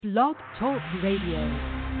Blog Talk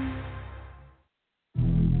Radio.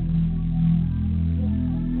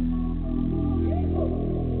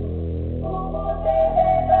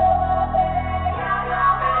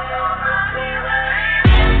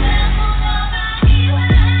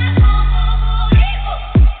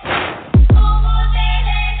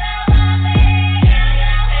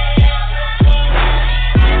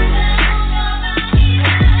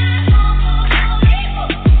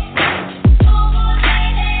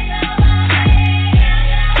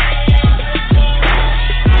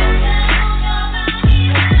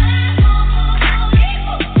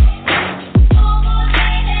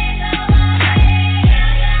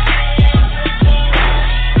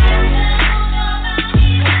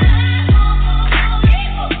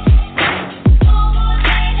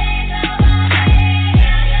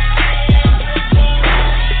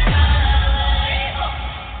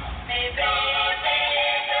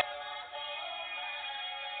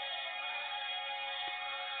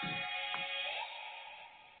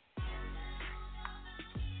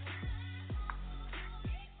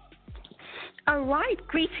 All right,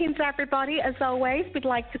 greetings everybody. As always, we'd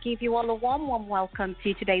like to give you all a warm welcome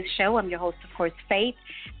to today's show. I'm your host, of course, Faith,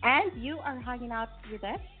 and you are hanging out with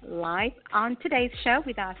us live on today's show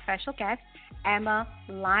with our special guest, Emma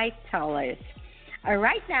Lightowlers. All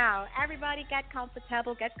right, now, everybody get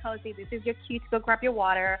comfortable, get cozy. This is your cue to go grab your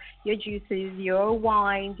water, your juices, your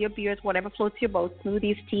wines, your beers, whatever floats your boat,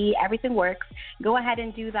 smoothies, tea, everything works. Go ahead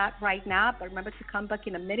and do that right now, but remember to come back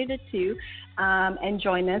in a minute or two and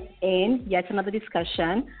join us in yet another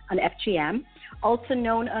discussion on FGM, also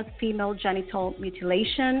known as female genital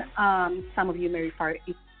mutilation. Some of you may refer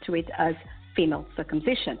to it as female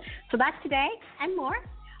circumcision. So that's today and more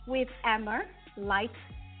with Emma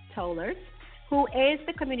Lightowlers, who is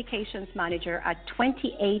the communications manager at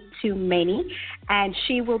 28 Too Many, and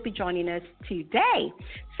she will be joining us today.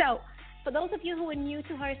 So for those of you who are new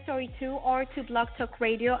to HerStoryToo or to Blog Talk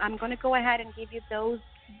Radio, I'm going to go ahead and give you those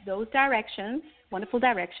directions, wonderful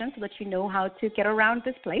directions, so that you know how to get around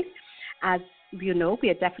this place. As you know, we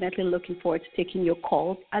are definitely looking forward to taking your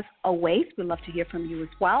calls as always. We'd love to hear from you as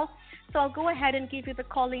well. So I'll go ahead and give you the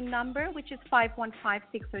calling number, which is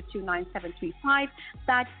 515-602-9735.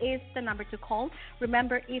 That is the number to call.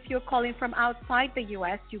 Remember, if you're calling from outside the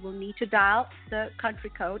U.S., you will need to dial the country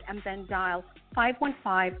code and then dial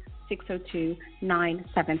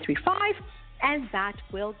 515-602-9735, and that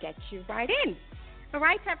will get you right in. All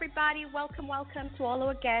right, everybody, welcome to all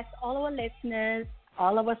our guests, all our listeners,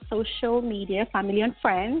 all of our social media, family and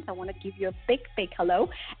friends. I want to give you a big hello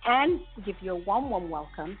and give you a warm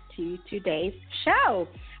welcome to today's show.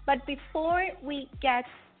 But before we get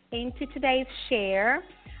into today's share,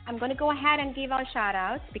 I'm going to go ahead and give our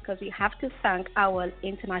shout-outs because we have to thank our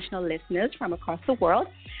international listeners from across the world.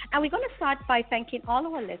 And we're going to start by thanking all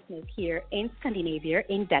of our listeners here in Scandinavia,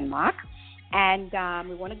 in Denmark. And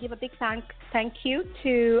we want to give a big thank you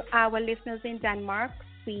to our listeners in Denmark,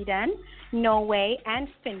 Sweden, Norway, and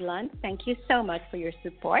Finland. Thank you so much for your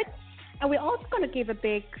support. And we're also going to give a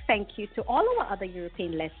big thank you to all of our other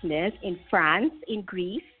European listeners in France, in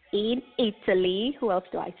Greece, in Italy. Who else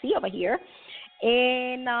do I see over here?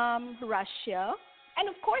 In Russia, and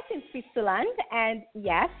of course in Switzerland. And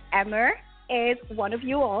yes, Emma is one of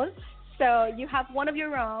you all. So you have one of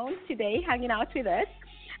your own today hanging out with us.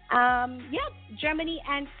 Germany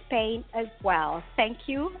and Spain as well. Thank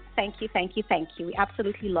you. We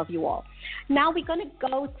absolutely love you all. Now we're going to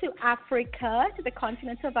go to Africa, to the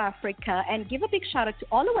continent of Africa, and give a big shout out to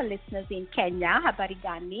all our listeners in Kenya, habari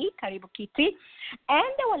gani, karibu kiti,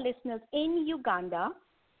 and our listeners in Uganda,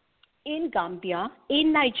 in Gambia,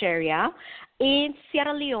 in Nigeria, in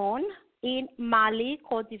Sierra Leone, in Mali,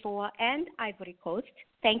 Cote d'Ivoire, and Ivory Coast.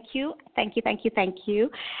 Thank you.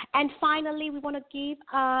 And finally, we want to give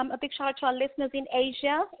a big shout out to our listeners in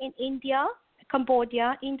Asia, in India,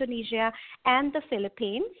 Cambodia, Indonesia, and the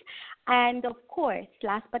Philippines. And of course,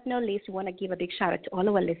 last but not least, we want to give a big shout out to all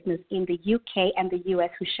of our listeners in the UK and the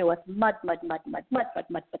US who show us mud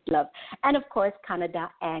love. And of course,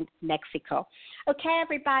 Canada and Mexico. Okay,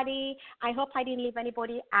 everybody, I hope I didn't leave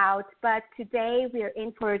anybody out, but today we are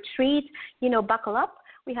in for a treat. Buckle up.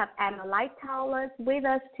 We have Emma Lightowlers with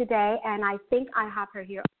us today, and I think I have her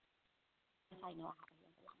here. I know I have her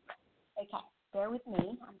here. Okay, bear with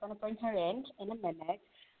me. I'm going to bring her in a minute.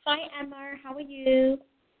 Hi, Emma. How are you?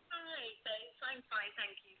 Hi, Faith. I'm fine,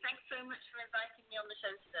 thank you. Thanks so much for inviting me on the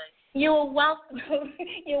show today. You're welcome.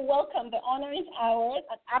 You're welcome. The honor is ours.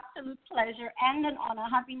 An absolute pleasure and an honor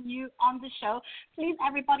having you on the show. Please,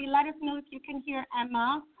 everybody, let us know if you can hear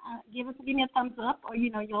Emma. Give me a thumbs up, or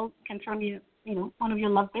you can throw me one of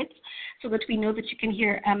your love bits so that we know that you can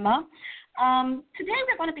hear Emma. Today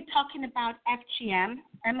we're going to be talking about FGM.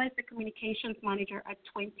 Emma is the communications manager at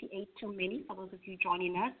 282 Mini, for those of you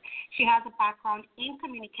joining us. She has a background in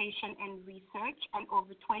communication and research and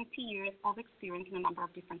over 20 years of experience in a number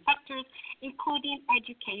of different sectors, including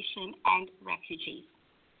education and refugees.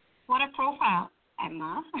 What a profile,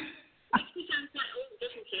 Emma. She sounds quite old,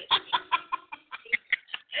 doesn't it?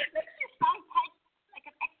 Makes you sound like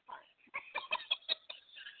an expert.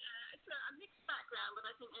 It's a mixed background, but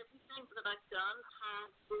I think everything that I've done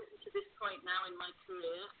has brought me to this point now in my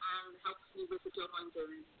career and helps me with the job I'm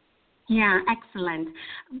doing. Yeah, excellent.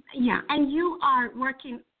 Yeah, and you are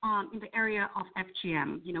working in the area of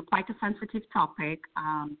FGM, quite a sensitive topic.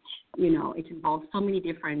 It involves so many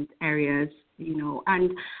different areas,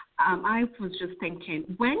 and I was just thinking,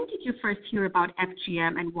 when did you first hear about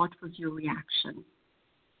FGM and what was your reaction?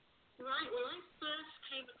 Right, well, I first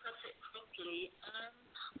came across it properly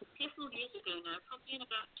several years ago now, probably in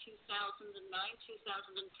about 2009,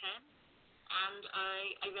 2010, and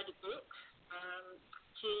I read a book,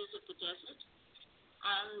 Tears of the Desert,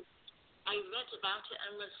 and I read about it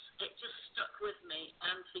and it just stuck with me,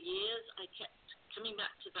 and for years I kept coming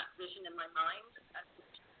back to that vision in my mind and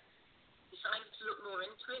decided to look more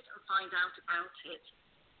into it and find out about it.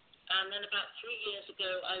 And then about 3 years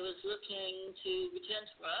ago I was looking to return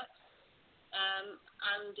to work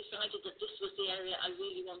and decided that this was the area I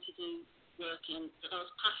really wanted to work in, that I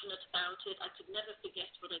was passionate about it. I could never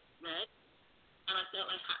forget what I'd read, and I felt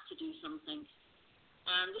I had to do something.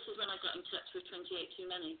 And this is when I got in touch with 282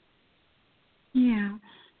 Mini. Yeah,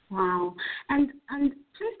 wow. And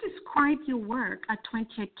please describe your work at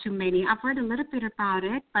 282 Mini. I've read a little bit about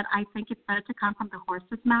it, but I think it's better to come from the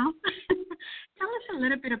horse's mouth. Tell us a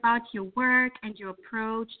little bit about your work and your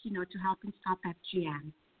approach, to helping stop FGM.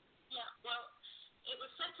 Yeah, well, it was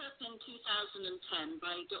set up in 2010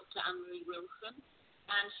 by Dr. Anne-Marie Wilson,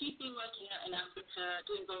 and she'd been working out in Africa,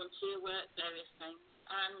 doing volunteer work, various things.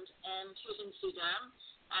 And she was in Sudan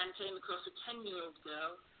and came across a 10-year-old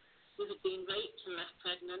girl who had been raped and left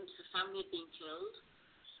pregnant. Her family had been killed.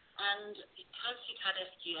 And because she'd had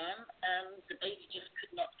FGM, the baby just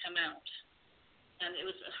could not come out. And it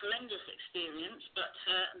was a horrendous experience, but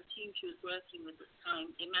her and the team she was working with at the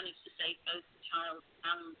time, they managed to save both the child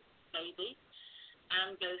and the baby.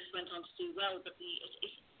 And both went on to do well, but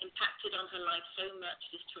it impacted on her life so much,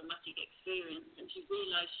 this traumatic experience, and she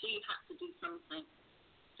realized she had to do something.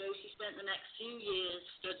 So she spent the next few years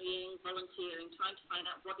studying, volunteering, trying to find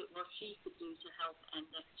out what it was she could do to help end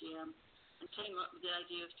FGM, and came up with the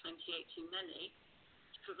idea of 282 Mini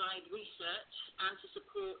to provide research and to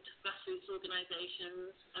support grassroots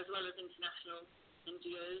organisations as well as international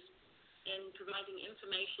NGOs in providing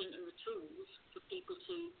information and the tools for people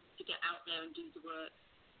to get out there and do the work.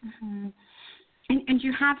 Mm-hmm. And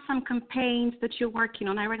you have some campaigns that you're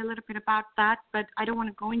working on. I read a little bit about that, but I don't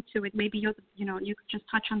want to go into it. Maybe you could just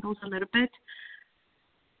touch on those a little bit.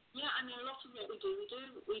 Yeah, I mean, a lot of what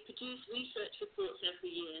we produce research reports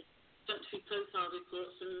every year, country profile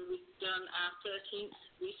reports, and we've done our 13th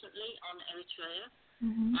recently on Eritrea.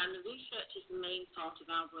 Mm-hmm. And the research is the main part of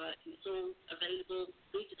our work, and it's all available,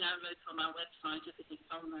 free to download from our website, everything's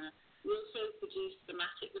on there. We also produce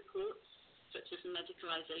thematic reports, such as the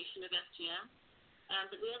medicalisation of FGM.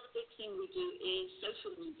 But the other big thing we do is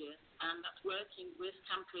social media, and that's working with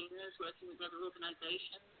campaigners, working with other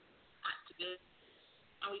organisations, activists,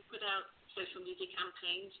 and we put out social media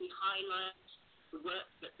campaigns. We highlight the work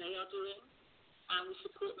that they are doing, and we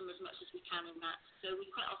support them as much as we can in that. So we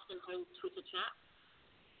quite often hold Twitter chats,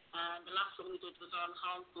 and the last one we did was on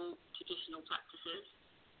harmful traditional practices.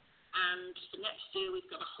 And for next year, we've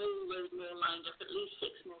got a whole load more lined up, at least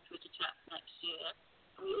 6 more Twitter chats next year.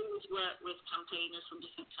 We always work with campaigners from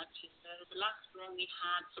different countries. So the last one we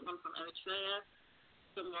had someone from Eritrea,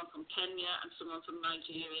 someone from Kenya, and someone from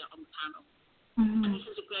Nigeria on the panel. Mm-hmm. And this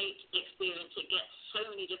is a great experience. It gets so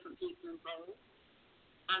many different people involved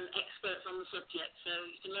and experts on the subject, so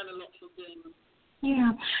you can learn a lot from doing them.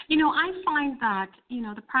 Yeah. I find that,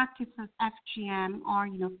 the practice of FGM or,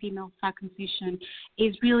 female circumcision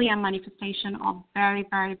is really a manifestation of very,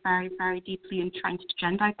 very, very, very deeply entrenched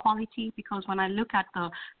gender equality, because when I look at the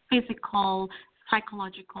physical,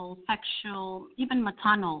 psychological, sexual, even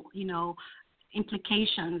maternal,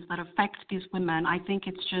 implications that affect these women, I think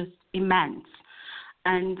it's just immense.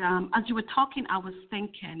 And as you were talking, I was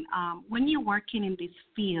thinking, when you're working in this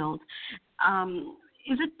field,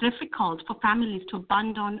 is it difficult for families to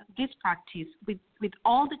abandon this practice with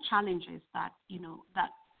all the challenges that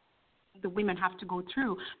the women have to go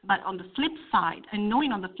through? But on the flip side, and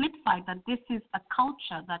knowing on the flip side that this is a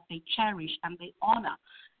culture that they cherish and they honor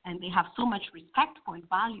and they have so much respect for and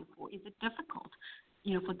value for, is it difficult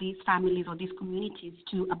for these families or these communities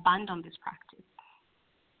to abandon this practice?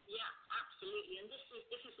 Yeah, absolutely. And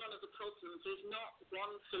this is one of the problems. There's not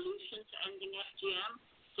one solution to ending FGM.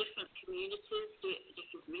 Different communities do it for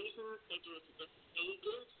different reasons. They do it at different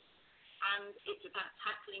ages. And it's about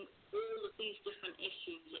tackling all of these different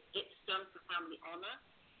issues. It's done for family honor.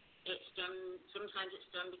 Sometimes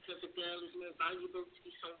it's done because a girl is more valuable to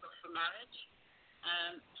be sold off for marriage.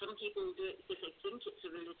 Some people do it because they think it's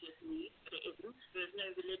a religious need, but it isn't. There's no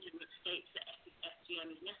religion that states that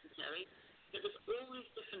FGM is necessary. But there's all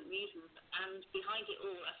these different reasons, and behind it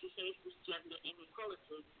all, as you say, is this gender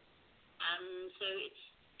inequality. And so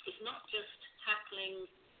it's not just tackling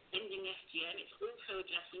ending FGM, it's also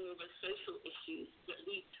addressing all those social issues that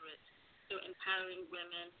lead to it. So empowering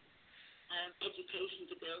women,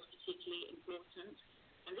 education to girls particularly important.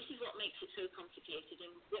 And this is what makes it so complicated.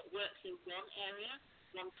 And what works in one area,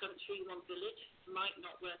 one country, one village, might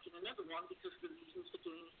not work in another one because the reasons for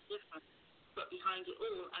doing it are different. But behind it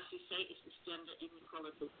all, as you say, is this gender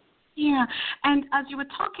inequality. Yeah, and as you were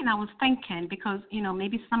talking, I was thinking, because,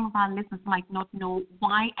 maybe some of our listeners might not know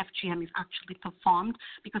why FGM is actually performed,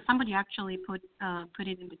 because somebody actually put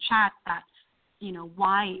it in the chat that,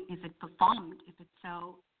 why is it performed if it's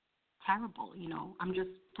so terrible? I'm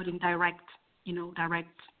just putting direct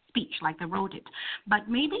speech like they wrote it. But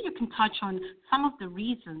maybe you can touch on some of the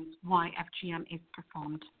reasons why FGM is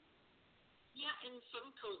performed. Yeah, in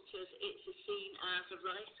some cultures, it's seen as a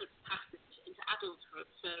rite of passage into adulthood.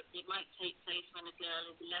 So it might take place when a girl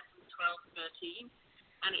is 11, 12, 13,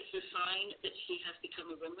 and it's a sign that she has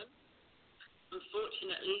become a woman.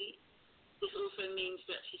 Unfortunately, this also means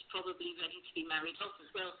that she's probably ready to be married off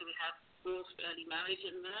as well. So we have forced early marriage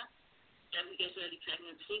in there. Then we get early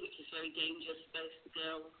pregnancy, which is very dangerous for both the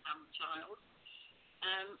girl and the child.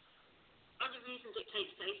 Other reasons it takes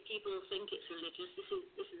place, people think it's religious.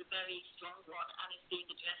 This is a very strong one, and it's being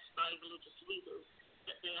addressed by religious leaders,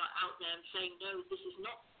 that they are out there and saying, no, this is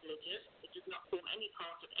not religious. It does not form any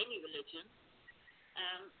part of any religion.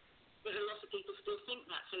 But a lot of people still think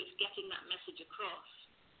that, so it's getting that message across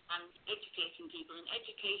and educating people. And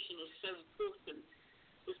education is so important.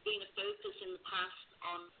 There's been a focus in the past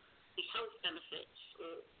on the health benefits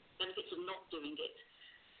or benefits of not doing it.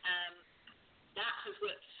 That has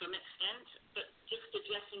worked to some extent, but just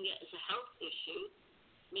addressing it as a health issue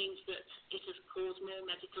means that it has caused more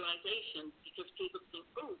medicalization because people think,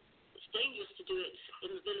 oh, it's dangerous to do it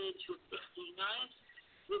in the village with rusty knives.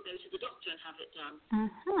 We'll go to the doctor and have it done.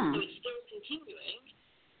 Mm-hmm. So it's still continuing,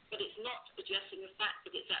 but it's not addressing the fact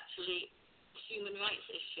that it's actually a human rights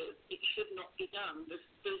issue. It should not be done.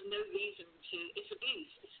 There's no reason to. It's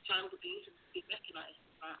abuse. It's child abuse, and it's been recognized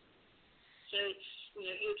as that. So it's,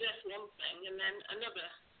 you address one thing, and then another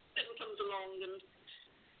thing comes along, and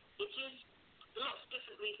it is lots of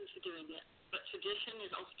different reasons for doing it. But tradition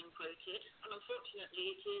is often quoted, and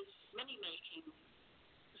unfortunately, it is money-making.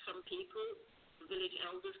 For some people, the village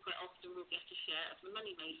elders quite often will get a share of the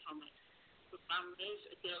money made from it. For families,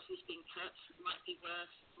 a girl who's been cut might be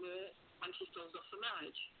worth more when she's sold off for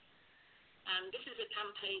marriage. And this is a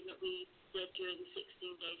campaign that we did during the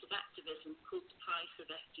 16 days of activism called The Price of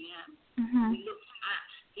FGM. Mm-hmm. We looked at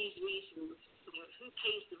these reasons, who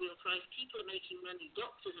pays the real price. People are making money,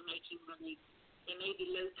 doctors are making money. There may be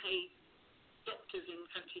low-paid doctors in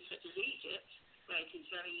countries such as Egypt, where it is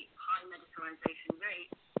very high medicalization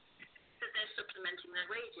rates, that they're supplementing their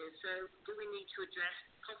wages. So do we need to address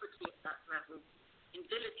poverty at that level? In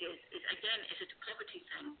villages, it's a poverty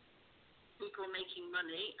thing. People making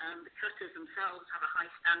money, the cutters themselves have a high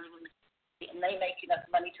standing in the community, and they make enough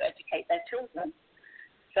money to educate their children.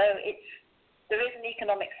 So there is an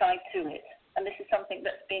economic side to it, and this is something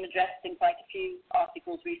that's been addressed in quite a few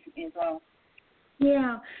articles recently as well.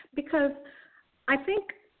 Yeah, because I think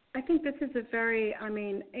this is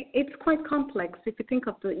it's quite complex. If you think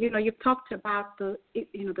of you've talked about the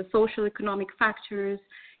social economic factors.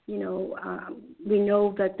 We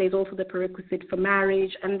know that there's also the prerequisite for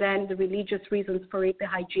marriage, and then the religious reasons for it, the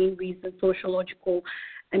hygiene reasons, sociological,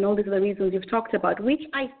 and all these other reasons you've talked about, which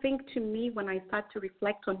I think, to me, when I start to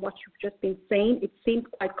reflect on what you've just been saying, it seems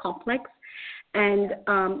quite complex. And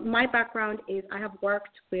my background is I have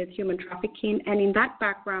worked with human trafficking, and in that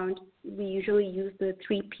background, we usually use the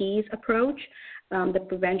 3 Ps approach, the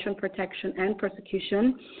prevention, protection, and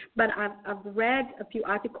persecution. But I've read a few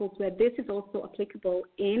articles where this is also applicable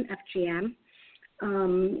in FGM.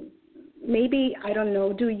 Maybe, I don't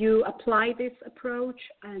know, do you apply this approach?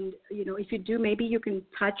 And, if you do, maybe you can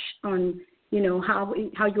touch on,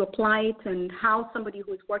 how you apply it and how somebody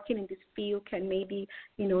who is working in this field can maybe,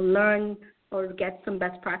 learn or get some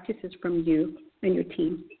best practices from you and your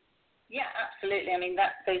team. Yeah, absolutely. I mean,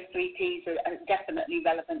 those 3 Ps are definitely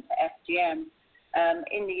relevant to FGM.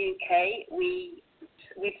 In the UK,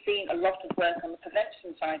 we've seen a lot of work on the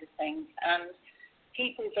prevention side of things, and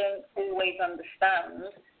people don't always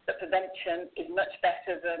understand that prevention is much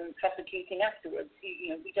better than prosecuting afterwards.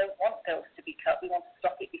 We don't want girls to be cut. We want to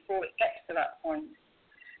stop it before it gets to that point.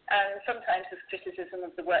 And sometimes there's criticism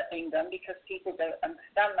of the work being done because people don't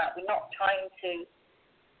understand that. We're not trying to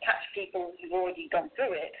catch people who've already gone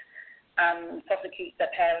through it and prosecute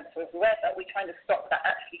their parents or whoever. We're trying to stop that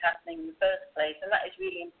actually happening in the first place, and that is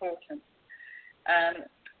really important. And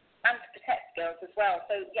to protect girls as well.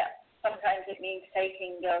 So, yeah, sometimes it means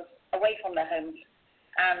taking girls away from their homes.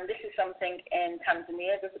 And this is something in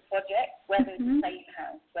Tanzania. There's a project where there's a safe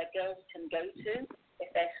house where girls can go to.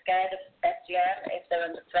 If they're scared of FGM, if they're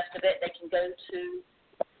under threat of it, they can go to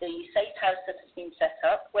the safe house that has been set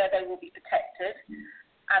up where they will be protected.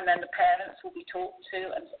 And then the parents will be talked to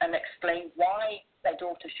and explain why their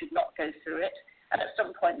daughter should not go through it. And at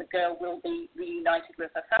some point, the girl will be reunited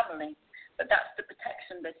with her family. But that's the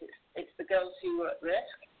protection that it's the girls who are at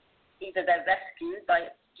risk. Either they're rescued,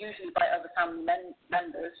 usually by other family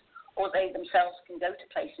members, or they themselves can go to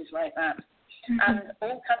places like that. And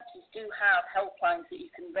all countries do have helplines that you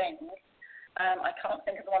can ring. I can't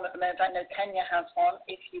think of the one at the moment. I know Kenya has one.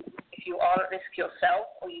 If you are at risk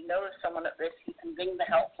yourself or you know of someone at risk, you can ring the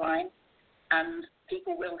helpline and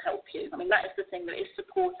people will help you. I mean, that is the thing. There is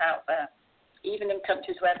support out there. Even in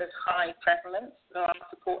countries where there's high prevalence, there are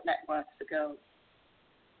support networks for girls.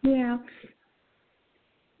 Yeah.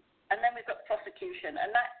 And then we've got prosecution,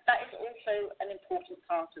 and that is also an important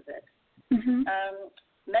part of it.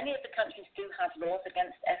 Many of the countries do have laws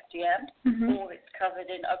against FGM, or it's covered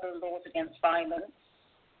in other laws against violence,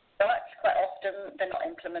 but quite often they're not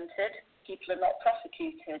implemented. People are not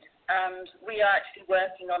prosecuted. And we are actually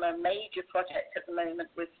working on a major project at the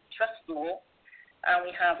moment with trust law, and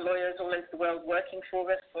we have lawyers all over the world working for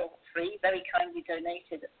us for free, very kindly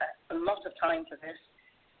donated a lot of time for this.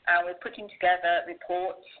 And we're putting together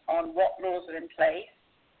reports on what laws are in place,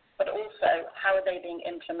 but also how are they being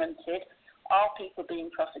implemented, are people being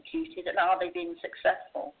prosecuted, and are they being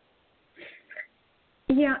successful?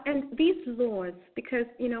 Yeah, and these laws, because,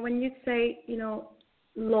 when you say,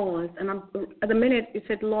 laws, and at the minute you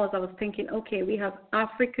said laws, I was thinking, okay, we have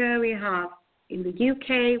Africa, we have in the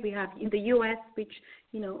UK, we have in the US, which,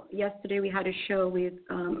 yesterday we had a show with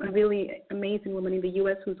a really amazing woman in the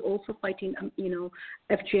US who's also fighting,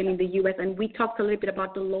 FGM in the US, and we talked a little bit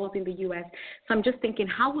about the laws in the US. So I'm just thinking,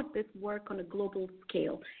 how would this work on a global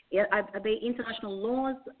scale? Are they international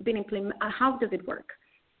laws being implemented? How does it work?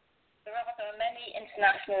 There are many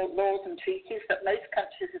international laws and treaties that most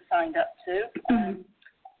countries have signed up to.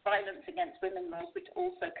 Violence against women laws, which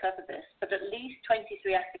also cover this, but at least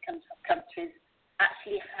 23 African countries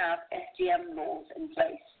actually have FGM laws in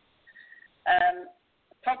place.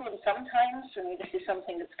 The problem sometimes, and this is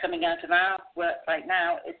something that's coming out of our work right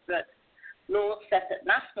now, is that laws set at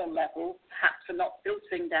national level perhaps are not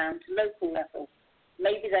filtering down to local level.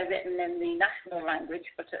 Maybe they're written in the national language,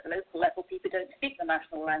 but at local level people don't speak the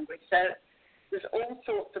national language. So there's all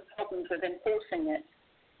sorts of problems with enforcing it.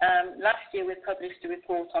 Last year we published a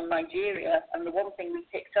report on Nigeria, and the one thing we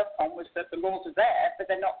picked up on was that the laws are there, but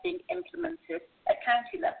they're not being implemented at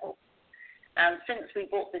county level. And since we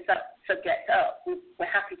brought this subject up, we're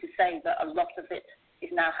happy to say that a lot of it is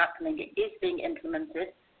now happening. It is being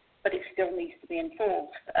implemented, but it still needs to be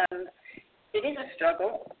enforced. And it is a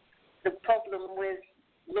struggle. The problem with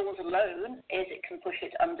laws alone is it can push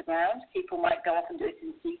it underground. People might go off and do it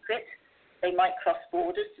in secret. They might cross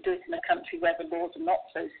borders to do it in a country where the laws are not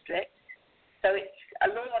so strict. So a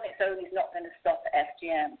law on its own is not going to stop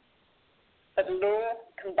FGM. But a law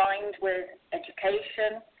combined with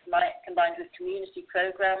education, combined with community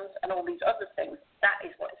programs and all these other things, that is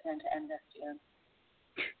what is going to end FGM.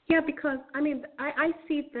 Yeah, because, I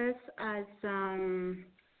see this as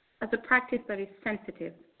a practice that is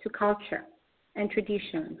sensitive to culture and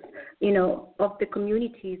traditions, of the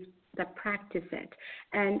communities that practice it.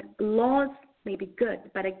 And laws may be good,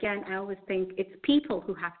 but again, I always think it's people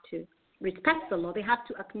who have to respect the law. They have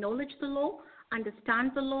to acknowledge the law,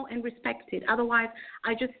 understand the law, and respect it. Otherwise,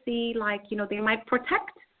 I just see they might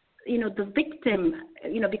protect, the victim,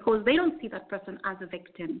 because they don't see that person as a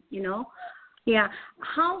victim, Yeah.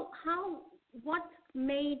 What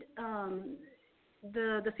made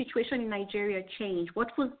the situation in Nigeria change?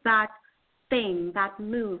 What was that thing, that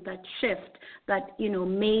move, that shift that,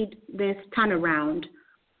 made this turnaround?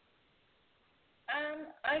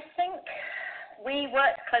 I think we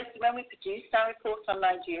worked closely, when we produced our report on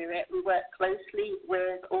Nigeria, we worked closely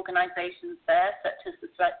with organisations there, such as the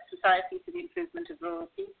Society for the Improvement of Rural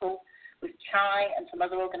People, with CHAI and some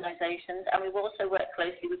other organisations, and we've also worked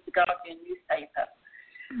closely with the Guardian newspaper.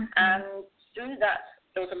 And through that,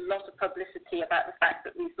 there was a lot of publicity about the fact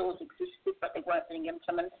that these laws existed, but they weren't being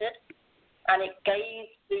implemented. And it gave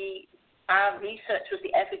our research was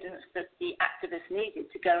the evidence that the activists needed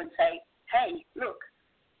to go and say, hey, look,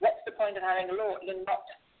 what's the point of having a law? You're not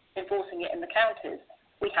enforcing it in the counties.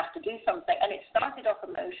 We have to do something. And it started off a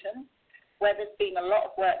motion where there's been a lot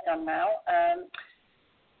of work done now.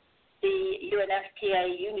 The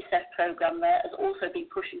UNFPA UNICEF program there has also been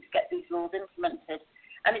pushing to get these laws implemented.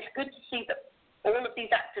 And it's good to see that all of these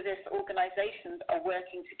activist organisations are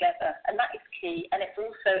working together, and that is key. And it's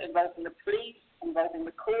also involving the police, involving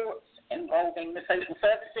the courts, involving the social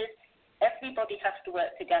services. Everybody has to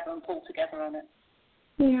work together and pull together on it.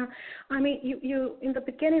 Yeah, I mean, you in the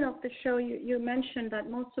beginning of the show, you mentioned that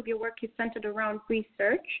most of your work is centered around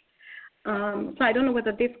research. So I don't know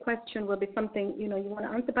whether this question will be something, you want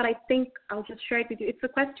to answer, but I think I'll just share it with you. It's a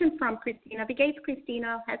question from Christina. Wie geht's,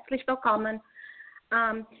 Christina? Herzlich willkommen.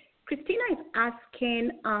 Christina is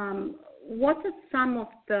asking, what are some of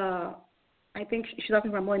the, I think she's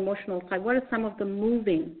talking about more emotional side, what are some of the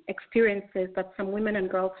moving experiences that some women and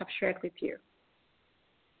girls have shared with you?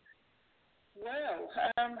 Well,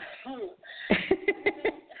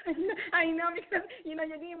 I know because,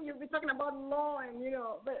 you'll be talking about law and,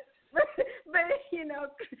 but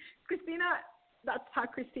Christina, that's how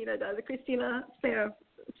Christina does it. Christina, sehr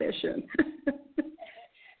schön.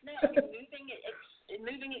 No, I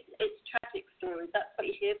mean, it's tragic stories. That's what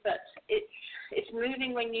you hear, but it's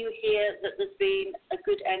moving when you hear that there's been a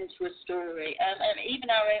good end to a story. And even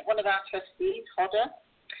one of our trustees, Hoda,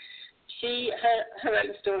 her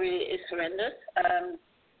own story is horrendous.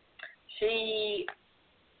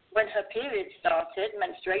 When her period started,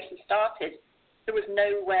 menstruation started, there was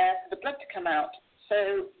nowhere for the blood to come out.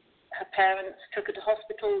 So her parents took her to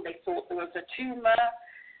hospital. They thought there was a tumour,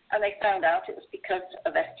 and they found out it was because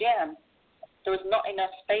of FGM. There was not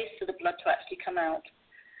enough space for the blood to actually come out.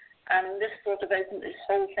 And this sort of opened this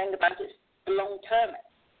whole thing about the long-term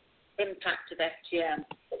impact of FGM.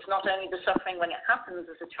 It's not only the suffering when it happens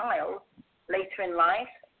as a child, later in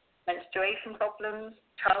life, menstruation problems,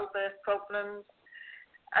 childbirth problems,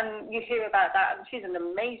 and you hear about that. And she's an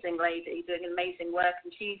amazing lady doing amazing work,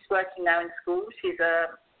 and she's working now in schools. She's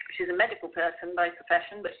a medical person by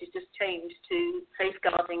profession, but she's just changed to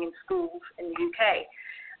safeguarding in schools in the UK.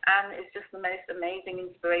 And is just the most amazing,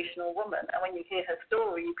 inspirational woman. And when you hear her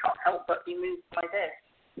story, you can't help but be moved by this.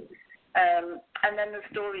 And then the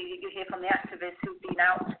story you hear from the activists who've been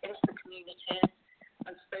out into the communities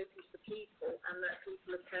and spoken to the people, and that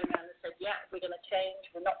people have turned around and said, yeah, we're going to change,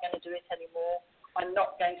 we're not going to do it anymore, I'm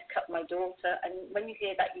not going to cut my daughter. And when you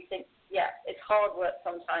hear that, you think, yeah, it's hard work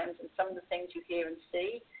sometimes, and some of the things you hear and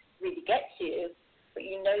see really get to you, but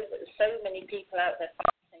you know that there's so many people out there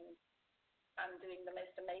fighting and doing the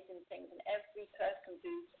most amazing things, and every person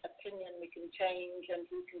whose opinion we can change and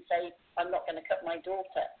who can say, I'm not going to cut my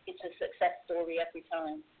daughter, it's a success story every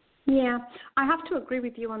time. Yeah, I have to agree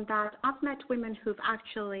with you on that. I've met women who've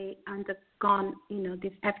actually undergone,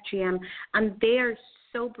 this FGM, and they're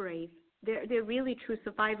so brave. They're really true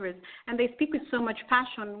survivors, and they speak with so much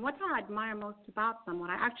passion. What I admire most about them,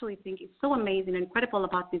 what I actually think is so amazing and incredible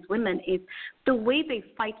about these women, is the way they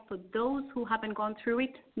fight for those who haven't gone through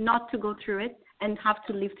it, not to go through it, and have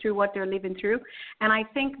to live through what they're living through. And I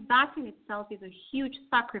think that in itself is a huge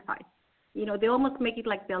sacrifice. They almost make it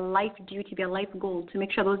like their life duty, their life goal, to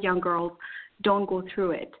make sure those young girls don't go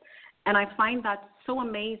through it. And I find that so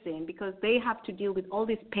amazing, because they have to deal with all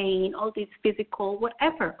this pain, all this physical,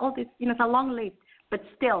 whatever, all this, it's a long list, but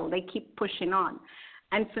still they keep pushing on.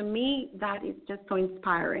 And for me, that is just so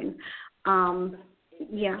inspiring.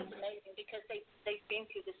 Yeah. It's amazing because they've been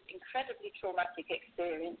through this incredibly traumatic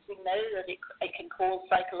experience. We know that it can cause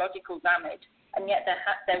psychological damage, and yet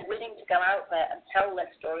they're willing to go out there and tell their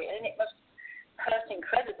story. And it must hurt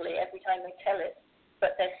incredibly every time they tell it.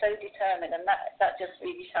 But they're so determined, and that just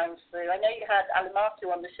really shines through. I know you had Alimatu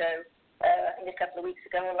on the show, I think a couple of weeks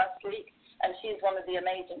ago or last week, and she's one of the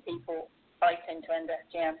amazing people fighting to end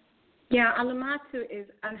FGM. Yeah, Alimatu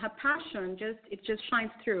and her passion just shines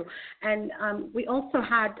through. And we also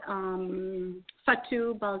had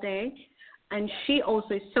Fatou Balde, and she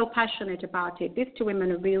also is so passionate about it. These two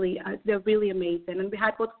women are they're really amazing, and we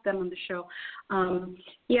had both of them on the show.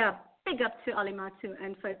 Yeah, big up to Alimatu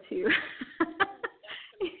and Fatou.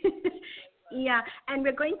 Yeah, and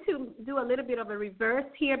we're going to do a little bit of a reverse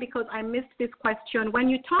here, because I missed this question. When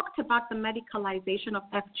you talked about the medicalization of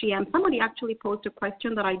FGM, somebody actually posed a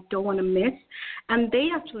question that I don't want to miss, and they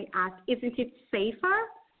actually asked, isn't it safer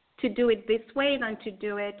to do it this way than to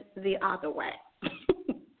do it the other way? Yeah,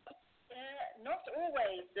 not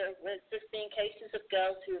always. There's been cases of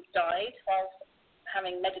girls who have died whilst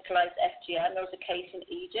having medicalized FGM. There was a case in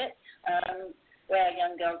Egypt where a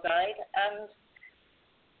young girl died, and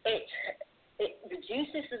it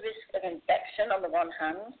reduces the risk of infection on the one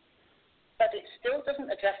hand, but it still doesn't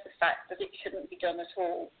address the fact that it shouldn't be done at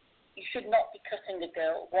all. You should not be cutting a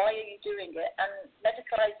girl. Why are you doing it? And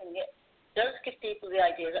medicalizing it does give people the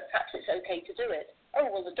idea that perhaps it's okay to do it. Oh,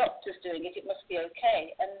 well, the doctor's doing it, it must be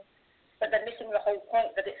okay. But they're missing the whole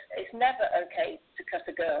point that it's never okay to cut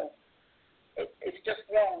a girl. It's just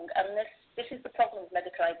wrong. And this is the problem with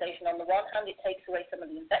medicalization. On the one hand, it takes away some of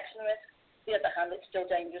the infection risk. On the other hand, it's still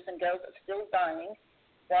dangerous, and girls are still dying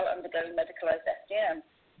while undergoing medicalized FGM.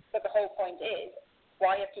 But the whole point is,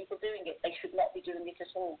 why are people doing it? They should not be doing it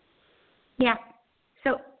at all. Yeah.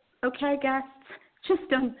 So, okay, guests, just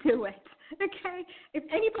don't do it. Okay? If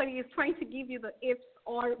anybody is trying to give you the ifs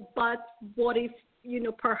or buts, what if,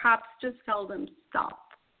 perhaps just tell them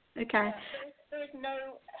stop. Okay? There is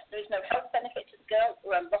no health benefit to the girl.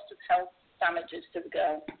 There are lots of health damages to the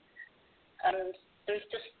girl. And there's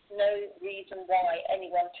just no reason why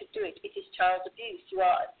anyone should do it. It is child abuse. You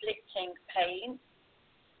are inflicting pain,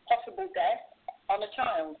 possible death on a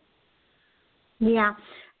child. Yeah.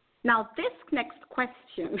 Now, this next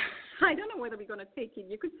question, I don't know whether we're going to take it.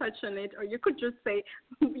 You could touch on it, or you could just say,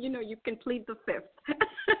 you can plead the fifth.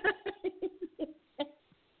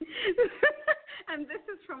 And this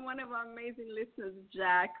is from one of our amazing listeners,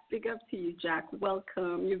 Jack. Big up to you, Jack.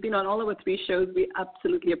 Welcome. You've been on all our 3 shows. We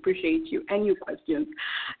absolutely appreciate you and your questions.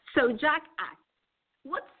 So Jack asks,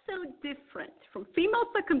 what's so different from female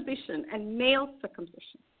circumcision and male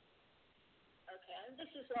circumcision? Okay, and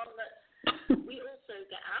this is one that we also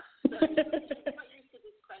get asked. So I'm quite used to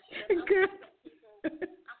this question. Good. People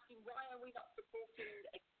asking, why are we not supporting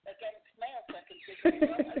against male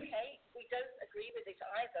circumcision? Well, okay, we don't agree with it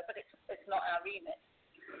either, but it's not our remit.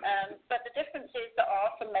 But the difference is there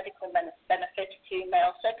are some medical benefits to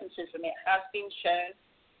male circumcision. It has been shown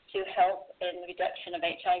to help in the reduction of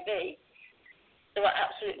HIV. There are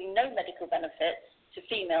absolutely no medical benefits to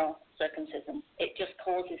female circumcision. It just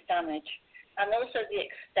causes damage. And also the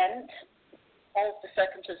extent of the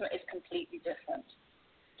circumcision is completely different.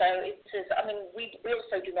 So we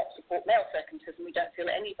also do not support male circumcision. We don't feel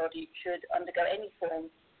anybody should undergo any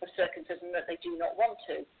form of circumcision that they do not want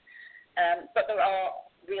to. But there are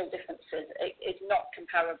real differences. It's not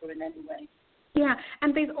comparable in any way. Yeah,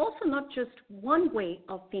 and there's also not just one way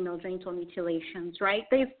of female genital mutilations, right?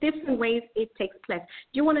 There's different ways it takes place.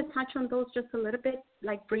 Do you want to touch on those just a little bit,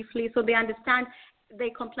 like briefly, so they understand the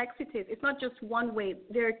complexities? It's not just one way.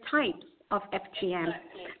 There are types of FGM,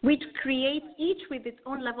 which creates each with its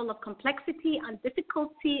own level of complexity and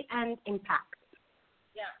difficulty and impact.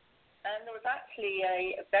 Yeah, and there was actually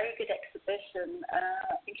a very good exhibition,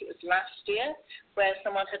 I think it was last year, where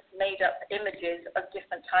someone had made up images of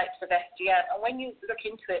different types of FGM. And when you look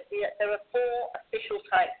into it, there are 4 official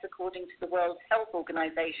types according to the World Health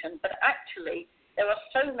Organization, but actually there are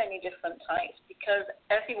so many different types because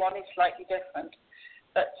everyone is slightly different.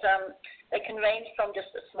 But they can range from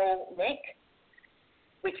just a small nick,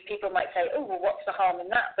 which people might say, oh, well, what's the harm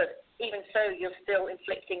in that? But even so, you're still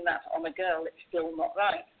inflicting that on a girl. It's still not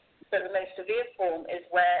right. So the most severe form is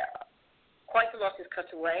where quite a lot is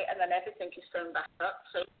cut away and then everything is thrown back up.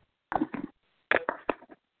 So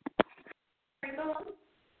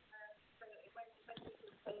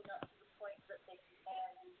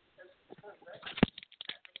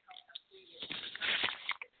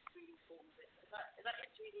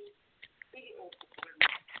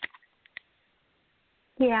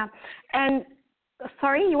Yeah. And,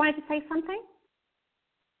 sorry, you wanted to say something?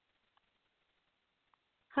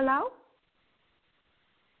 Hello?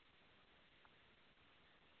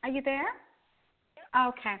 Are you there? Yeah.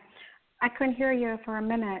 Okay. I couldn't hear you for a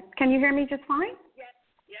minute. Can you hear me just fine? Yes,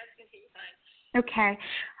 I can hear you fine. Okay.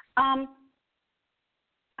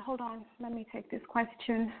 Hold on. Let me take this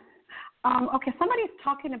question. Okay, somebody's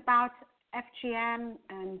talking about FGM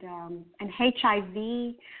and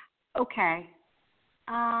HIV. Okay.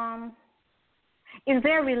 Is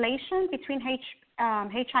there a relation between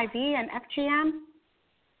HIV and FGM?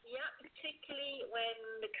 Yeah, particularly when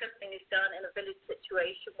the cutting is done in a village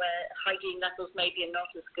situation where hygiene levels maybe are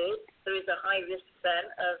not as good. There is a high risk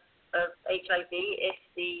then of HIV if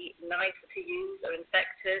the knives to use are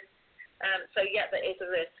infected. So yeah, there is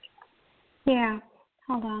a risk. Yeah,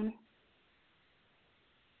 hold on.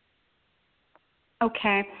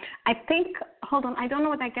 Okay, hold on, I don't know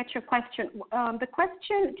what I get your question. The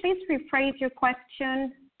question, please rephrase your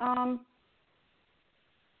question.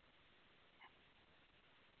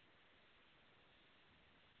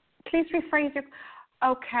 Please rephrase your,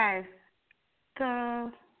 okay.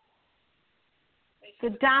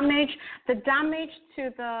 damage to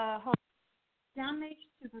the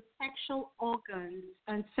sexual organs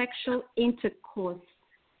and sexual intercourse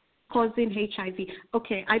causing HIV.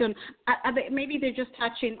 Okay, I don't. Maybe they're just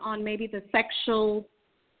touching on maybe the sexual.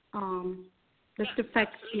 This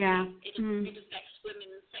affects. Yeah. It affects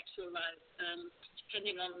women's sexual lives,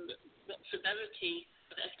 depending on what severity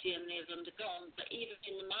of FGM they have undergone. But even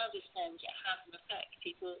in the mildest forms, it has an effect.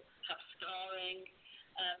 People have scarring.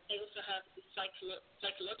 They also have the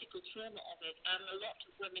psychological trauma of it, and a lot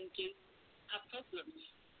of women do have problems.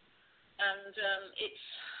 And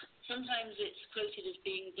sometimes it's quoted as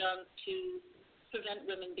being done to prevent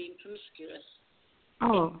women being promiscuous.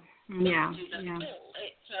 Oh, yeah. Do that at all.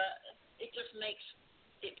 It just makes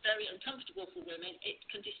it very uncomfortable for women. It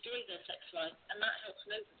can destroy their sex life, and that helps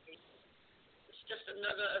nobody. It's just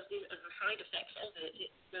another of the side effects of it.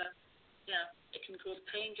 It can cause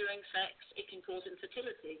pain during sex. It can cause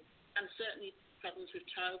infertility, and certainly problems with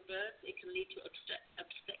childbirth. It can lead to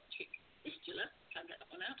obstetric fistula. Can't get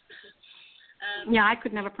that one out. I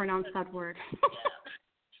could never pronounce that word. Which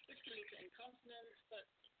can lead to incontinence, but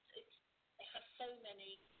it has so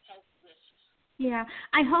many health risks. Yeah,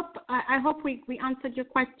 I hope we answered your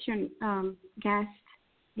question, guest.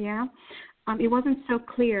 Yeah, it wasn't so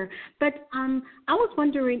clear, but I was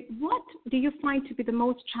wondering, what do you find to be the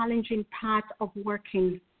most challenging part of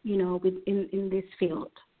working, in this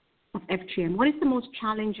field of FGM? What is the most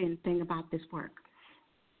challenging thing about this work?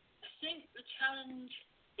 I think the challenge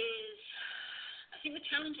is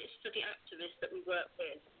for the activists that we work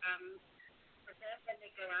with. For them, when they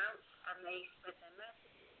go out and they spread their message,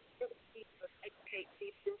 people educate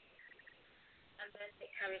people, and then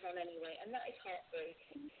it carries on anyway, and that is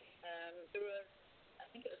heartbreaking. There were, I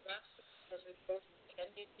think it was last week, was reported in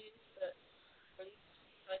Kenya news that police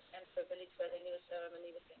tried to enter a village where they knew a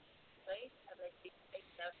ceremony was taking place, and they'd been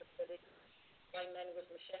taken out of the village by men with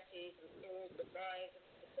machetes and swords and knives and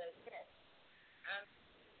with their death. And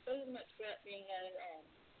so much work being going on.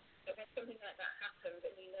 But when something like that happens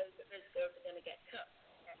and you know that those girls are going to get cut,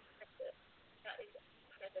 that is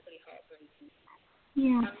incredibly heartbreaking.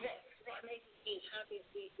 Yeah. And what amazes me is how the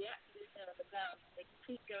activists there on the ground, they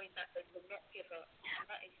keep going back, they will not give up. And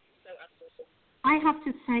that is so admirable. I have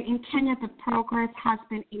to say, in Kenya, the progress has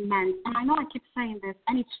been immense. And I know I keep saying this,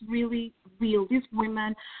 and it's really real. These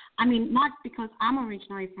women, not because I'm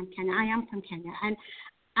originally from Kenya, I am from Kenya, and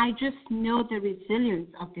I just know the resilience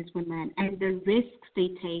of these women and the risks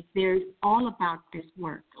they take. They're all about this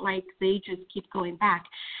work. Like, they just keep going back.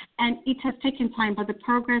 And it has taken time, but the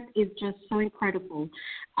progress is just so incredible.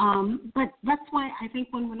 But that's why I think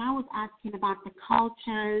when I was asking about the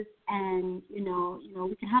cultures and,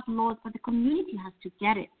 we can have laws, but the community has to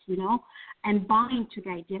get it, and buy into the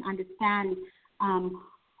idea and understand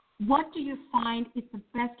what do you find is the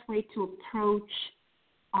best way to approach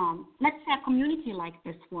let's say a community like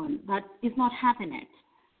this one that is not having it.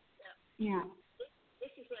 Yeah.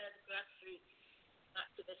 This is where the grassroots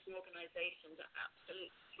activist organisations are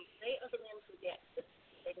absolutely key. They are the ones who get this.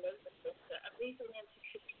 They know the filter, and these are the ones who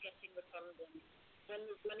should be getting the funding. When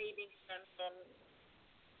there's money being spent on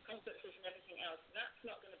conferences and everything else, that's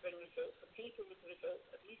not going to bring results. The people with the results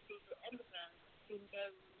are these people on the ground who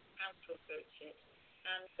know how to approach it.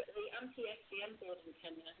 And the anti-FGM board in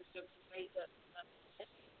Kenya has done some great work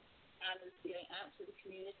and is going out to the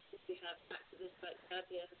community. We have activists like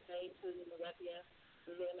Nadia Hussain, Tony Mawabia,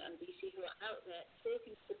 and Lorna and BC who are out there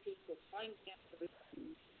talking to the people, finding out the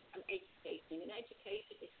reasons and educating. And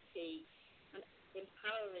education is key, and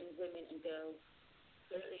empowering women and girls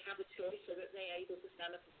so that they have a choice, so that they're able to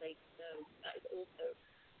stand up and say no. That is also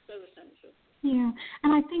so essential. Yeah,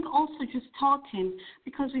 and I think also just talking,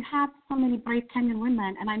 because we have so many brave Kenyan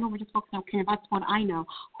women, and I know we're just focusing on Kenya, that's what I know,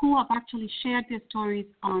 who have actually shared their stories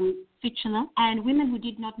on Fitula, and women who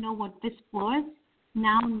did not know what this was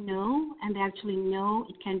now know, and they actually know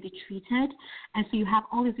it can be treated. And so you have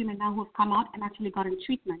all these women now who have come out and actually gotten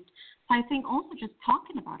treatment. So I think also just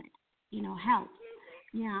talking about it, helps.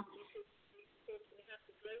 Yeah. We have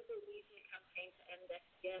the global media campaign to end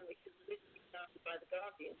FGM, which was originally started by The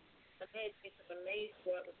Guardian. And they're doing some amazing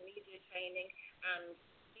work with media training and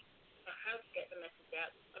how to get the message out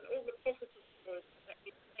and all the positive stories that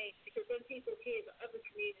it's made. Because when people hear that other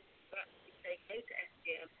communities are actually saying no to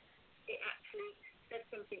FGM, it actually says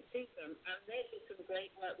something to them. And they're doing some great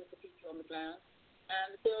work with the people on the ground.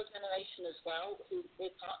 And the Girls' Generation as well, who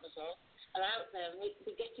we're partners of, are out there. And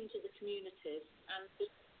we're getting to the communities and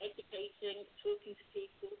just educating, talking to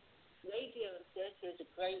people. Radio and theatre is a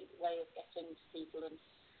great way of getting to people, and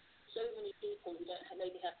so many people who don't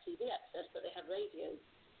maybe have TV access, but they have radio,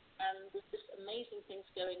 and there's just amazing things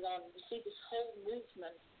going on. You see this whole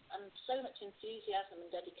movement and so much enthusiasm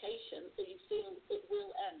and dedication that you feel it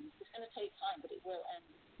will end. It's going to take time, but it will end.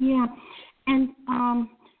 Yeah, and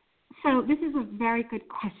so this is a very good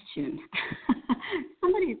question.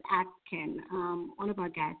 Somebody is asking, one of our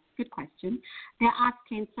guests, good question. They're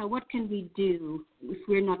asking, so what can we do if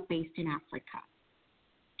we're not based in Africa?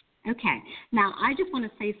 Okay, now I just want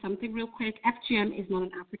to say something real quick. FGM is not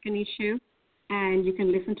an African issue, and you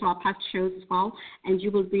can listen to our past shows as well, and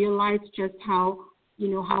you will realize just how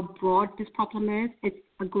broad this problem is. It's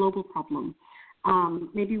a global problem.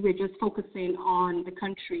 Maybe we're just focusing on the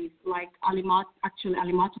countries like Alimata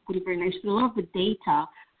put it very nicely. A lot of the data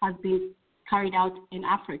has been carried out in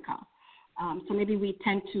Africa. So maybe we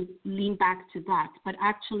tend to lean back to that. But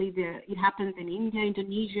actually it happens in India,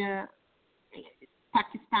 Indonesia,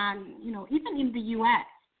 Pakistan, even in the U.S.,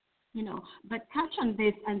 But touch on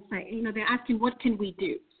this and say, they're asking what can we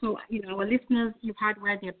do? So, our listeners, you've heard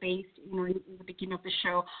where they're based, in the beginning of the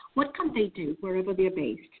show. What can they do wherever they're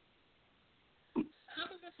based? Have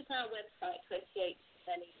a look at our website,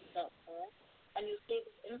 28many.org, and you'll see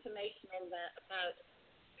there's information on there about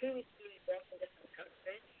who is doing what in different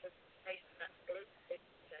countries, information that's globally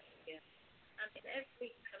here. And in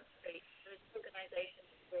every country, there's organisations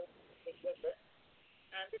for it,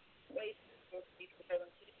 and this is ways for people to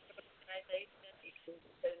volunteer for an organisation, you can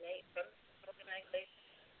donate funds to an organisation.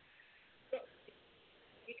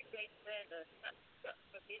 You can raise awareness, that's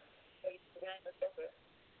what it is, raise awareness of it.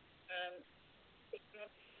 It's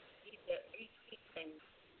not easier, retweet things,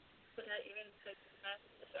 put out your input,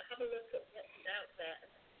 have a look at what's out there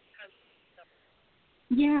and how you can stop.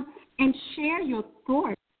 Yeah, and share your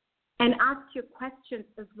thoughts and ask your questions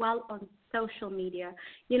as well on social media.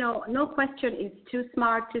 No question is too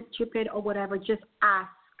smart, too stupid, or whatever. Just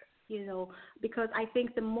ask, because I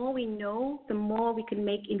think the more we know, the more we can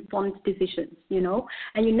make informed decisions,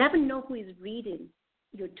 and you never know who is reading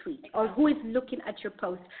your tweet or who is looking at your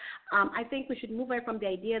post. I think we should move away from the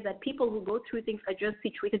idea that people who go through things are just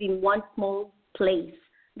situated in one small place.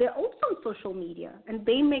 They're also on social media, and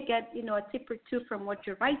they may get, a tip or two from what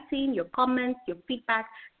you're writing, your comments, your feedback.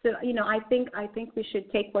 So, I think we should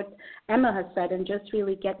take what Emma has said and just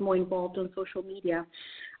really get more involved on social media,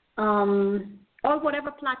 or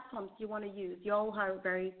whatever platforms you want to use. You all are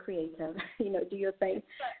very creative, do your thing.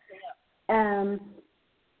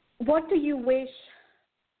 What do you wish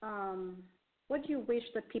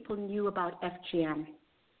that people knew about FGM?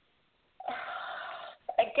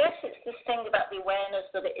 I guess it's this thing about the awareness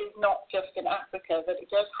that it is not just in Africa, that it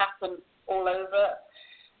does happen all over,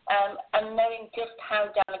 and knowing just how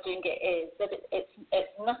damaging it is, that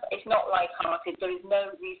it's not light-hearted, there is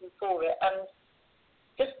no reason for it, and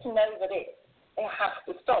just to know that it has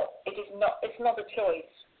to stop. It's not a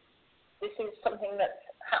choice. This is something that's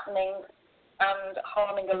happening and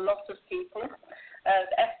harming a lot of people.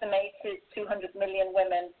 Estimated 200 million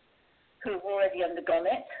women who have already undergone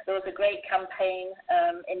it. There was a great campaign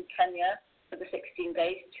in Kenya for the 16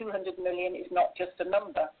 days. 200 million is not just a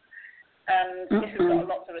number. And this has got a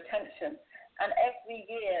lot of attention. And every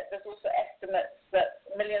year there's also estimates that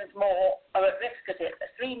millions more are at risk of it.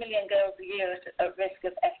 3 million girls a year are at risk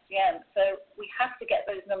of FGM. So we have to get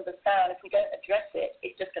those numbers down. If we don't address it,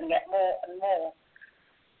 it's just going to get more and more.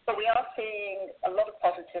 But we are seeing a lot of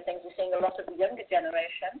positive things. We're seeing a lot of the younger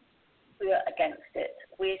generation who are against it.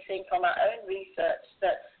 We're seeing from our own research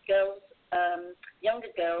that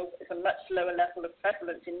younger girls is a much lower level of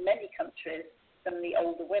prevalence in many countries than the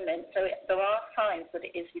older women. So there are signs that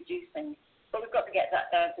it is reducing. But we've got to get that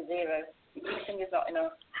down to zero. Reducing is not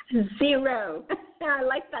enough. 0. I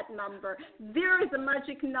like that number. 0 is a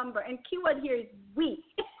magic number. And keyword here is we.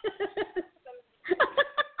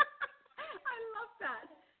 I love that.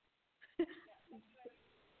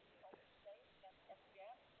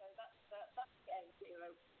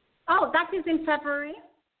 Oh, that is in February?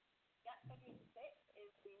 Yeah, February 6th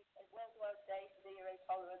is the Worldwide Day for Zero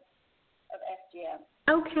Tolerance of FGM.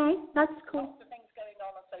 Okay, that's cool. Lots of things going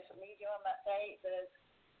on social media on that day. There's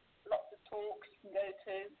lots of talks you can go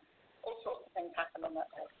to. All sorts of things happen on that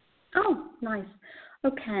day. Oh, nice.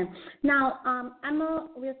 Okay. Now, Emma,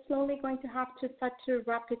 we're slowly going to have to start to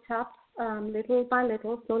wrap it up. Little by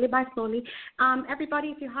little, slowly by slowly. Everybody,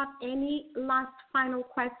 if you have any last final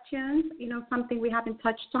questions, something we haven't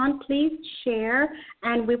touched on, please share,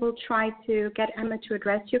 and we will try to get Emma to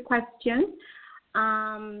address your questions.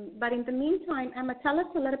 But in the meantime, Emma, tell us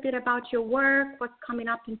a little bit about your work, what's coming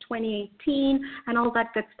up in 2018, and all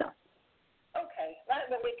that good stuff. Okay. Right.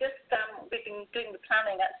 Well, we've been doing the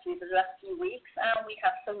planning actually for the last few weeks, and we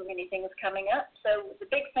have so many things coming up. So the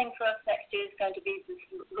big thing for us next year is going to be this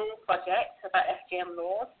law project about FGM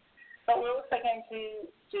laws.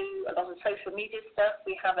 social media stuff.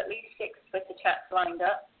 We have at least 6 Twitter chats lined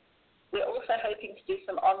up. We're also hoping to do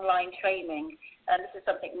some online training, and this is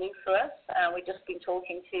something new for us. We've just been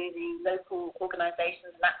talking to the local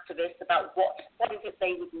organisations and activists about what is it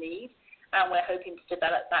they would need, and we're hoping to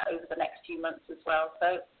develop that over the next few months as well.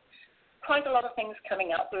 So quite a lot of things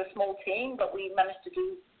coming up. We're a small team, but we managed to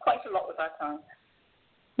do quite a lot with our time.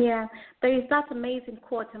 Yeah, there is that amazing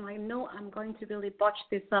quote, and I know I'm going to really botch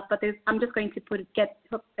this up, but I'm just going to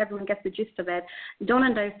hope everyone gets the gist of it. Don't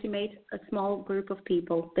underestimate a small group of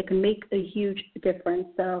people. They can make a huge difference.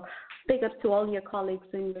 So big up to all your colleagues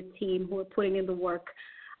in your team who are putting in the work.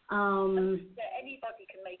 Anybody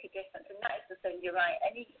can make a difference, and that is the thing, you're right.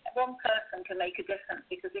 One person can make a difference,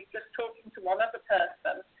 because if just talking to one other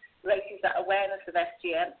person raises that awareness of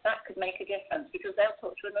FGM, that could make a difference, because they'll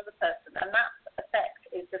talk to another person, and that effect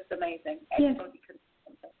is just amazing. Anybody can do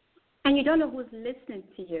something. And you don't know who's listening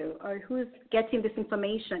to you or who's getting this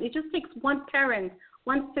information. It just takes one parent,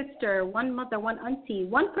 one sister, one mother, one auntie,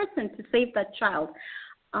 one person to save that child.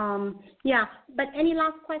 But any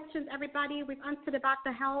last questions, everybody? We've answered about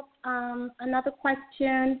the health. Another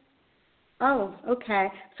question. Oh,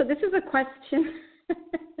 okay. So this is a question.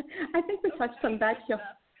 I think we touched on that.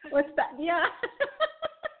 What's that? Yeah.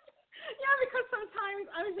 Yeah, because sometimes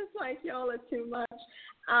I was just like, y'all are too much.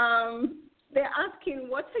 They're asking,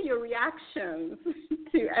 what are your reactions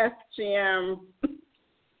to FGM?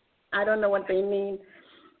 I don't know what they mean.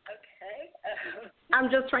 Okay. I'm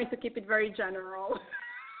just trying to keep it very general.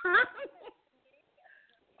 My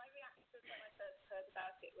reaction when I first heard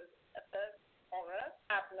about it was at first horror,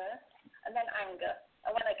 sadness, and then anger.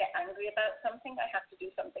 And when I get angry about something, I have to do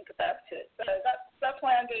something about it. So that's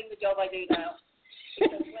why I'm doing the job I do now.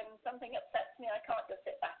 Because when something upsets me, I can't just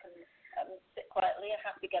sit back and sit quietly. I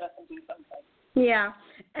have to get up and do something. Yeah.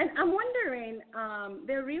 And I'm wondering,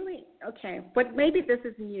 they're really, okay, but maybe this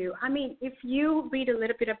is new. I mean, if you read a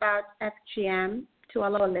little bit about FGM to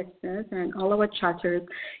all our listeners and all our chatters,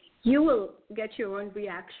 you will get your own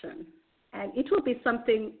reaction. And it will be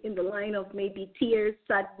something in the line of maybe tears,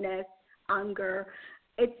 sadness, anger.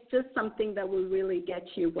 It's just something that will really get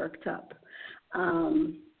you worked up.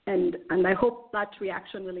 And I hope that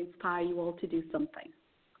reaction will inspire you all to do something.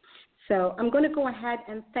 So I'm going to go ahead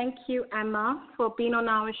and thank you, Emma, for being on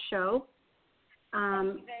our show.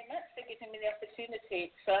 Thank you very much for giving me the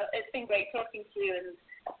opportunity. So it's been great talking to you, and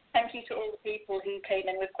thank you to all the people who came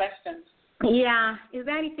in with questions. Yeah. Is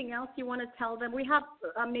there anything else you want to tell them? We have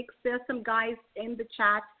there's some guys in the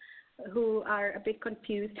chat who are a bit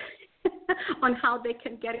confused on how they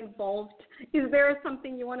can get involved. Is there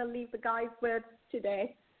something you want to leave the guys with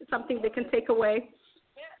today? Something they can take away?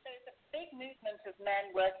 Yeah, there's a big movement of men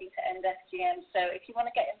working to end FGM. So if you want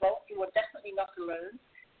to get involved, you are definitely not alone.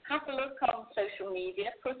 Have a look on social media.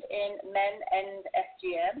 Put in Men End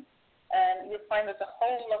FGM. You'll find there's a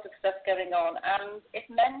whole lot of stuff going on. And if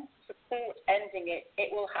men support ending it, it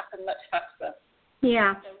will happen much faster.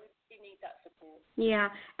 Yeah. So we need that support. Yeah.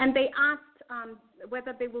 And they asked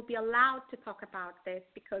whether they will be allowed to talk about this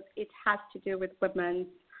because it has to do with women,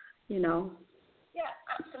 Yeah,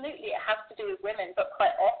 absolutely. It has to do with women, but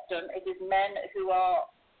quite often it is men who are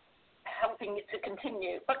helping it to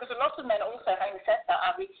continue. But there's a lot of men also, having said that,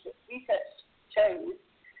 our research shows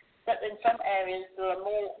that in some areas there are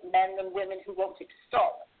more men than women who want it to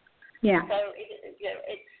stop. Yeah. So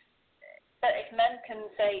but if men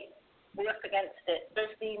can say we're up against it,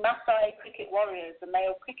 there's the Maasai Cricket Warriors, the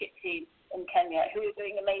male cricket team in Kenya, who are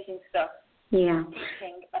doing amazing stuff. Yeah.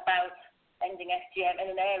 Teaching about ending FGM in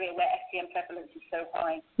an area where FGM prevalence is so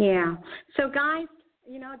high. Yeah. So guys,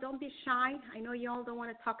 don't be shy. I know you all don't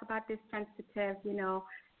want to talk about this sensitive,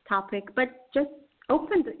 topic, but just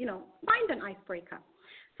find an icebreaker.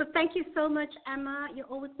 So thank you so much, Emma. You're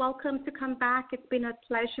always welcome to come back. It's been a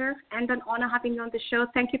pleasure and an honor having you on the show.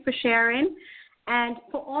 Thank you for sharing. And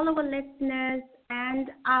for all our listeners and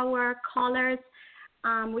our callers,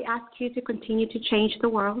 we ask you to continue to change the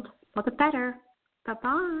world for the better.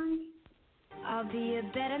 Bye-bye. I'll be a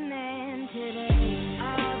better man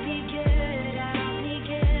today.